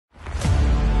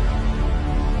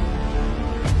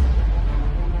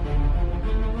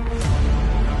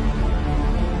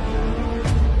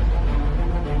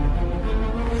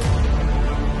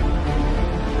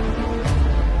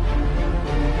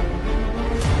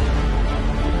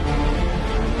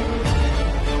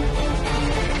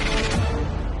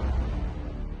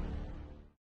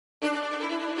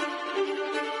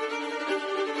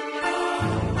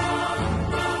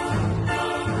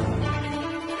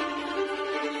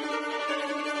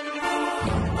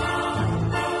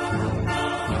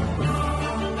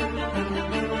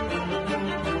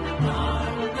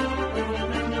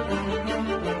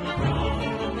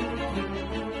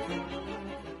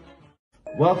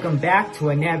Welcome back to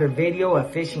another video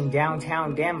of fishing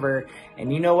downtown Denver.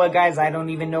 And you know what, guys? I don't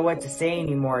even know what to say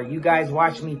anymore. You guys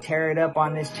watch me tear it up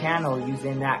on this channel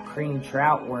using that cream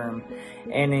trout worm.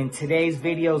 And in today's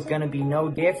video is going to be no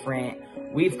different.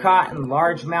 We've caught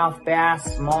largemouth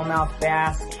bass, smallmouth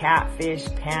bass, catfish,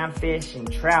 panfish,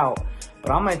 and trout.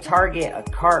 But I'm going to target a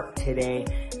carp today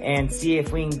and see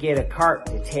if we can get a carp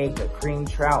to take a cream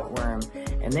trout worm.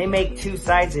 And they make two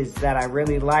sizes that I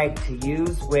really like to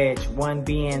use, which one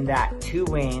being that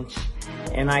 2-inch,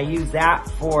 and I use that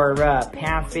for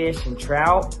panfish and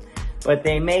trout. But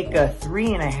they make a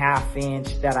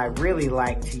 3.5-inch that I really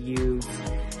like to use,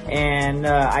 and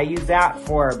I use that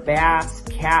for bass,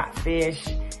 catfish,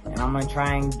 and I'm gonna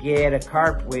try and get a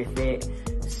carp with it.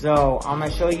 So I'm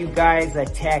gonna show you guys a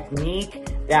technique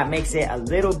that makes it a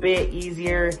little bit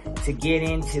easier to get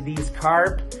into these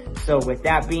carp. So with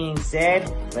that being said,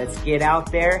 let's get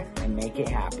out there and make it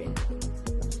happen.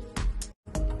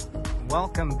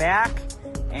 Welcome back,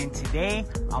 and today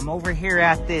I'm over here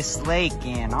at this lake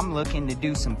and I'm looking to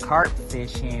do some carp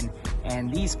fishing.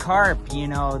 And these carp, you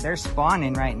know, they're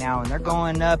spawning right now and they're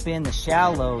going up in the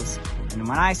shallows. And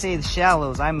when I say the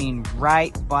shallows, I mean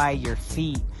right by your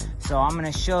feet. So I'm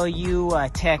gonna show you a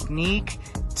technique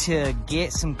to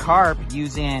get some carp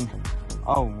using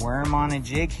a worm on a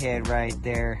jig head right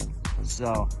there.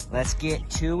 So let's get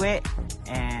to it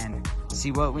and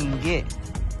see what we can get.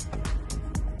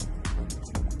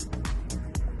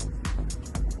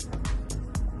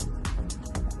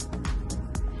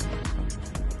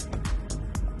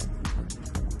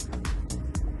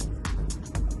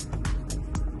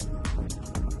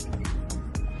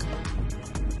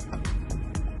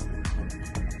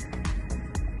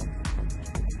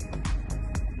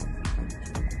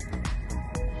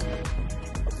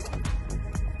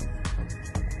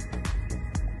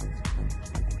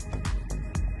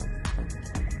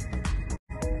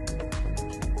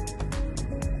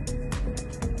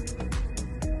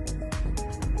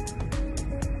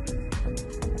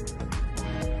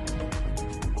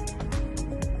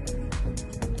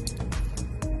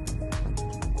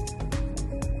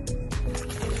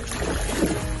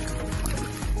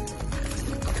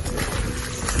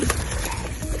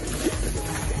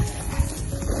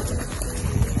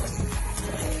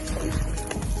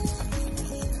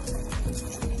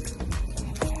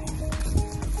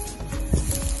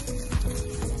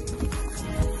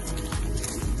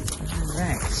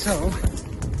 So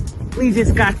we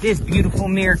just got this beautiful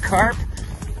mirror carp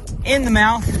in the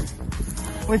mouth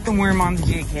with the worm on the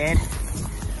jig head.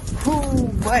 Ooh,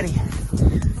 buddy.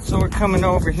 So we're coming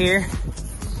over here.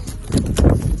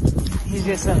 He's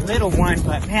just a little one,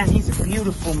 but man, he's a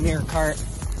beautiful mirror carp.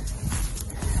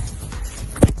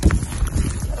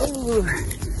 Ooh.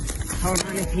 Hold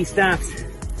on, if he stops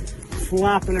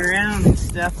flopping around and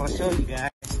stuff, I'll show you guys.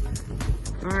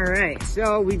 All right,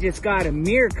 so we just got a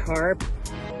mirror carp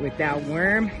with that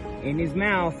worm in his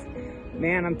mouth.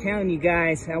 Man, I'm telling you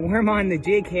guys, that worm on the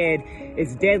jig head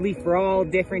is deadly for all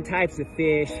different types of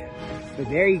fish. But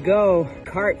there you go,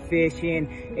 carp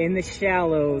fishing in the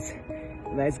shallows.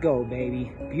 Let's go,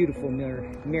 baby. Beautiful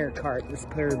mirror carp. Let's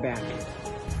put her back.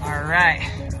 All right,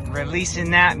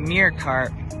 releasing that mirror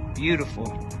carp.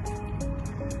 Beautiful.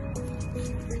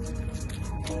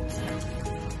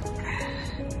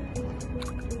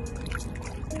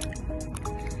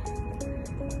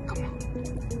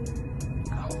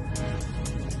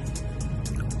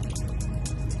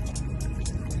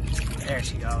 There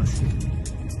she goes.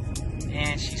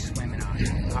 And she's swimming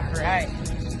on.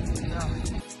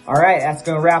 All right, that's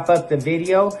gonna wrap up the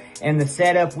video. And the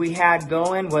setup we had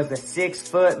going was a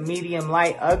 6-foot medium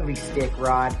light ugly stick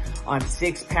rod on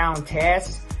 6-pound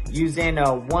test using a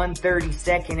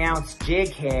 1/32 ounce jig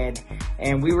head.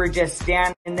 And we were just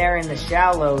standing there in the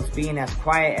shallows being as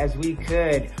quiet as we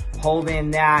could,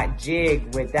 holding that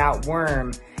jig with that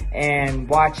worm and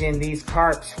watching these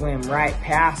carp swim right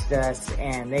past us.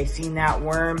 And they seen that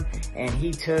worm and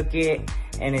he took it,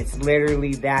 and it's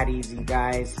literally that easy,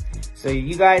 guys. So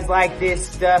you guys like this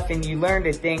stuff and you learned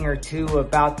a thing or two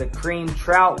about the cream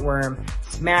trout worm,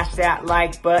 smash that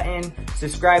like button,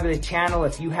 subscribe to the channel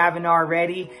if you haven't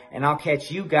already, and I'll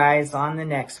catch you guys on the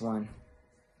next one.